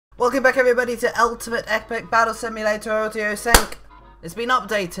Welcome back everybody to Ultimate Epic Battle Simulator Audio Sync. It's been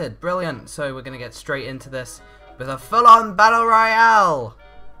updated, brilliant. So we're going to get straight into this with a full-on Battle Royale.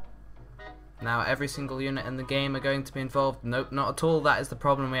 Now every single unit in the game are going to be involved. Nope, not at all. That is the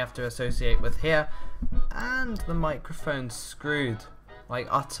problem we have to associate with here. And the microphone's screwed. Like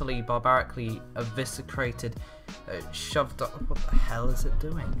utterly, barbarically eviscerated, shoved up. What the hell is it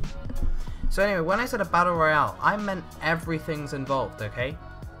doing? So anyway, when I said a Battle Royale, I meant everything's involved, okay?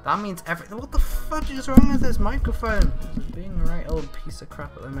 That means everything. What the fudge is wrong with this microphone? It's being a right old piece of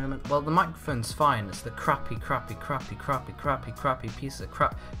crap at the moment. Well, the microphone's fine. It's the crappy piece of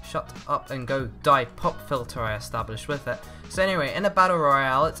crap. Shut up and go die pop filter I established with it. So anyway, in a Battle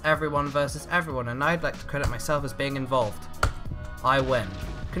Royale, it's everyone versus everyone, and I'd like to credit myself as being involved. I win.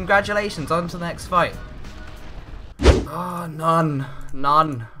 Congratulations, on to the next fight. Oh, none.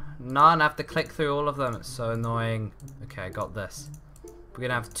 I have to click through all of them. It's so annoying. Okay, I got this. We're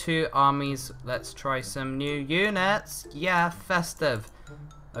gonna have two armies. Let's try some new units. Yeah, festive.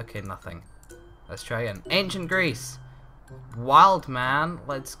 Okay, nothing. Let's try again. Ancient Greece. Wild Man.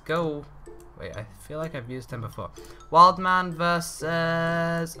 Let's go. Wait, I feel like I've used him before. Wild Man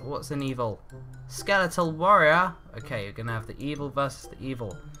versus... what's an evil? Skeletal Warrior. Okay, you're gonna have the evil versus the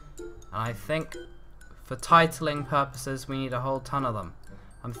evil. And I think for titling purposes, we need a whole ton of them.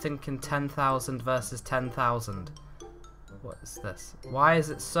 I'm thinking 10,000 versus 10,000. What is this? Why is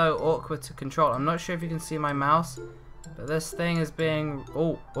it so awkward to control? I'm not sure if you can see my mouse, but this thing is being...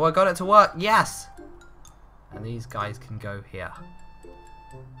 Oh, I got it to work. Yes! And these guys can go here.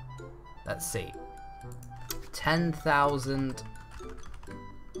 Let's see. 10,000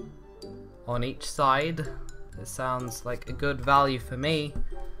 on each side. It sounds like a good value for me.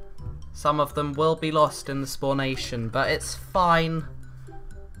 Some of them will be lost in the spawnation, but it's fine.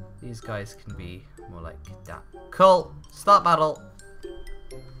 These guys can be more like that. Cool. Start battle.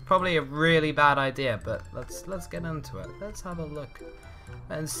 Probably a really bad idea, but let's get into it. Let's have a look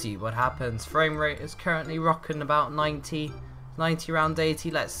and see what happens. Frame rate is currently rocking about 90 around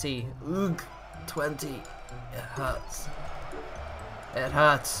 80. Let's see. Ugh, 20. It hurts. It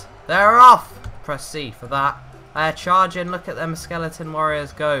hurts. They're off. Press C for that. Charge in. Look at them skeleton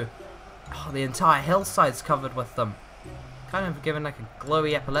warriors go. Oh, the entire hillside's covered with them. Kind of giving like a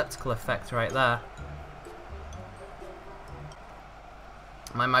glowy epileptical effect right there.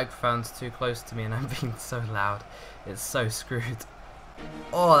 My microphone's too close to me and I'm being so loud. It's so screwed.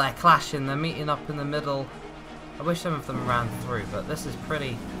 Oh, they're clashing. They're meeting up in the middle. I wish some of them ran through, but this is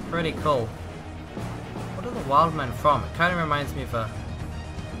pretty cool. What are the wild men from? It kind of reminds me of a...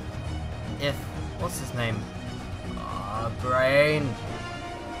 what's his name? Brain.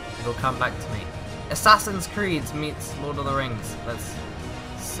 It'll come back to me. Assassin's Creed meets Lord of the Rings. Let's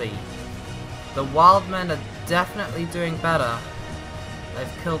see. The wild men are definitely doing better.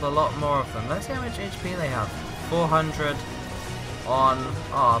 They've killed a lot more of them. Let's see how much HP they have. 400 on...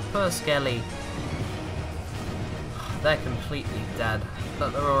 oh, poor Skelly. They're completely dead.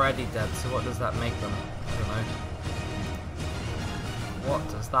 But they're already dead, so what does that make them? I don't know. What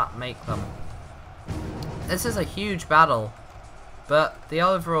does that make them? This is a huge battle. But the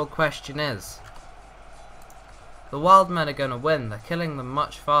overall question is... the wild men are going to win. They're killing them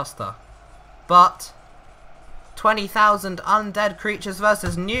much faster. But... 20,000 undead creatures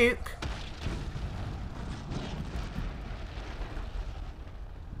versus Nuke.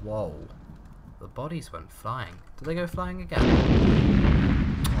 Whoa. The bodies went flying. Did they go flying again?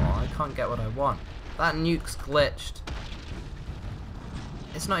 Oh, I can't get what I want. That Nuke's glitched.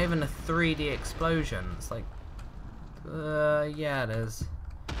 It's not even a 3D explosion. It's like... yeah, it is.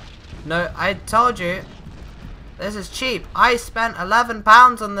 No, I told you. This is cheap. I spent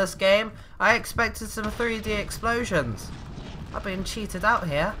 £11 on this game. I expected some 3D explosions. I've been cheated out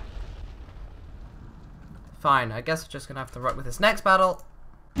here. Fine, I guess we're just going to have to rock with this next battle.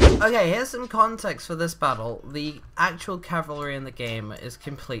 Okay, here's some context for this battle. The actual cavalry in the game is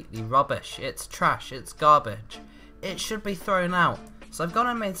completely rubbish. It's trash. It's garbage. It should be thrown out. So I've gone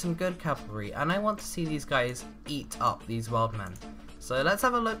and made some good cavalry, and I want to see these guys eat up these wild men. So let's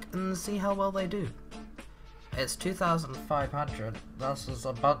have a look and see how well they do. It's 2,500. That's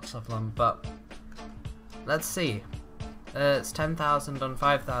a bunch of them, but let's see. It's 10,000 on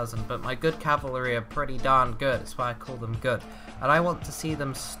 5,000, but my good cavalry are pretty darn good. That's why I call them good. And I want to see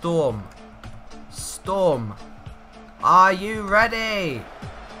them storm. Storm. Are you ready?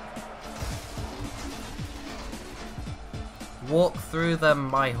 Walk through them,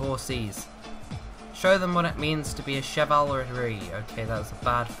 my horsies. Show them what it means to be a chivalry. Okay, that was a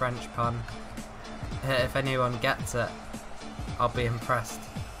bad French pun. If anyone gets it, I'll be impressed.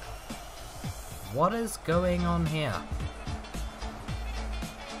 What is going on here?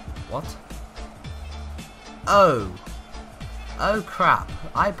 What? Oh! Oh crap,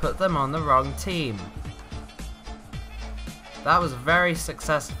 I put them on the wrong team. That was very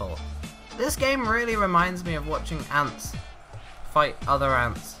successful. This game really reminds me of watching ants fight other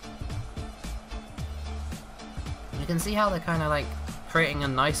ants. You can see how they're kind of like creating a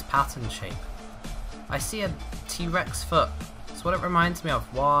nice pattern shape. I see a T-Rex foot. That's what it reminds me of.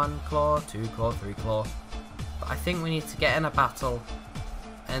 1 claw, 2 claw, 3 claw. But I think we need to get in a battle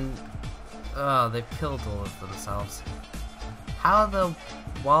and... oh, they've killed all of themselves. How are the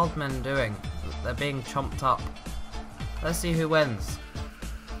wild men doing? They're being chomped up. Let's see who wins.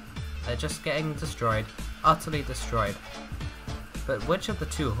 They're just getting destroyed. Utterly destroyed. But which of the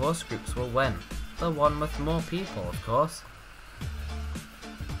two horse groups will win? The one with more people, of course.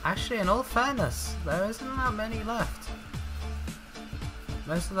 Actually, in all fairness, there isn't that many left.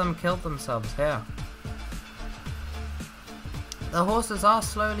 Most of them killed themselves here. The horses are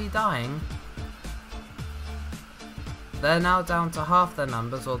slowly dying. They're now down to half their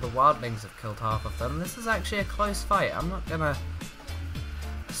numbers, or the wildlings have killed half of them. This is actually a close fight. I'm not gonna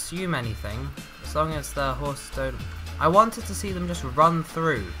assume anything, as long as the horses don't... I wanted to see them just run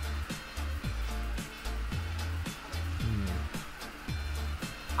through.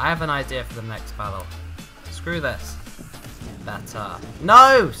 I have an idea for the next battle. Screw this. Better.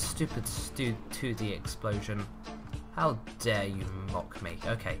 No! Stupid 2D explosion. How dare you mock me.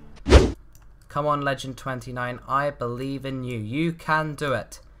 Okay. Come on, Legend 29. I believe in you. You can do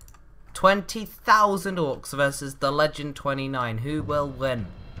it. 20,000 orcs versus the Legend 29. Who will win?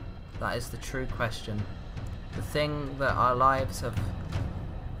 That is the true question. The thing that our lives have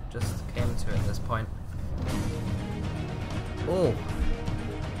just came to at this point. Oh.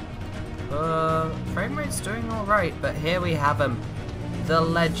 Frame rate's doing alright, but here we have him. The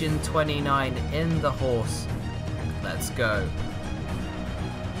Legend 29 in the horse. Let's go.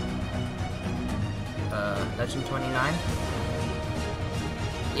 Legend 29?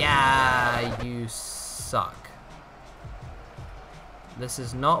 Yeah, you suck. This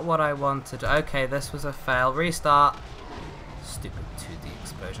is not what I wanted. Okay, this was a fail. Restart. Stupid 2D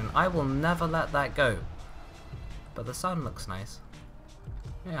explosion. I will never let that go. But the sun looks nice.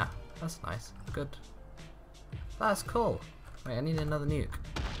 Yeah, that's nice. Good. That's cool. Wait, I need another nuke.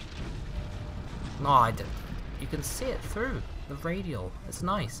 No, I didn't. You can see it through the radial. It's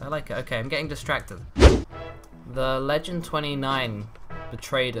nice. I like it. Okay, I'm getting distracted. The Legend 29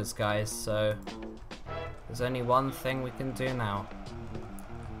 betrayed us, guys, so there's only one thing we can do now.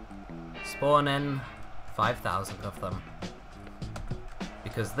 Spawn in 5,000 of them.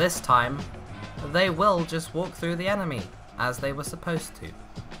 Because this time, they will just walk through the enemy, as they were supposed to.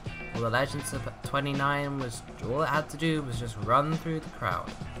 Well, the Legends of 29 was, all it had to do was just run through the crowd,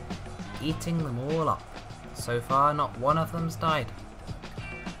 eating them all up. So far, not one of them's died.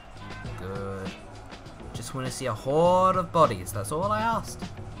 Good. Just want to see a horde of bodies, that's all I asked.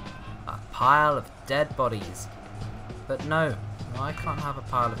 A pile of dead bodies. But no, I can't have a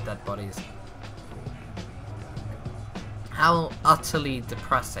pile of dead bodies. How utterly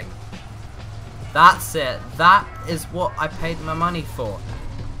depressing. That's it. That is what I paid my money for.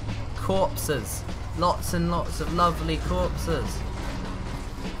 Corpses. Lots and lots of lovely corpses.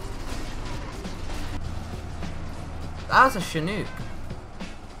 That was a Chinook.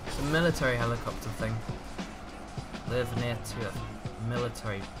 It's a military helicopter thing. Live near to a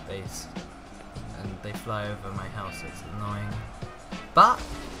military base. And they fly over my house. It's annoying. But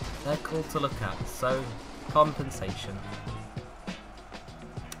they're cool to look at, so compensation.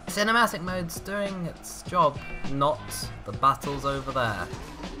 Cinematic mode's doing its job, not the battles over there.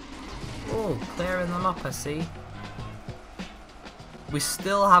 Oh, clearing them up, I see. We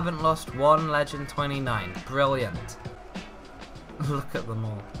still haven't lost one Legend 29. Brilliant. Look at them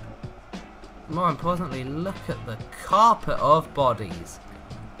all. More importantly, look at the carpet of bodies.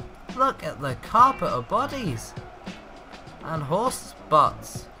 Look at the carpet of bodies. And horse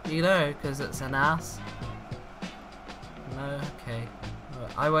butts. You know, because it's an ass. No, okay.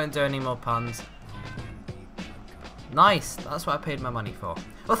 I won't do any more puns. Nice, that's what I paid my money for.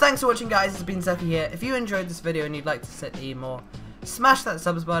 Well, thanks for watching, guys. It's been Zethy here. If you enjoyed this video and you'd like to see more, smash that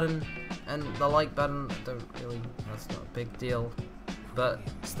subs button and the like button. That's not a big deal. But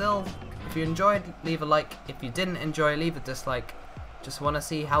still, if you enjoyed, leave a like. If you didn't enjoy, leave a dislike. Just want to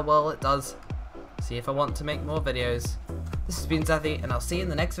see how well it does. See if I want to make more videos. This has been Zethy, and I'll see you in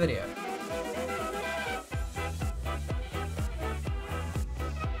the next video.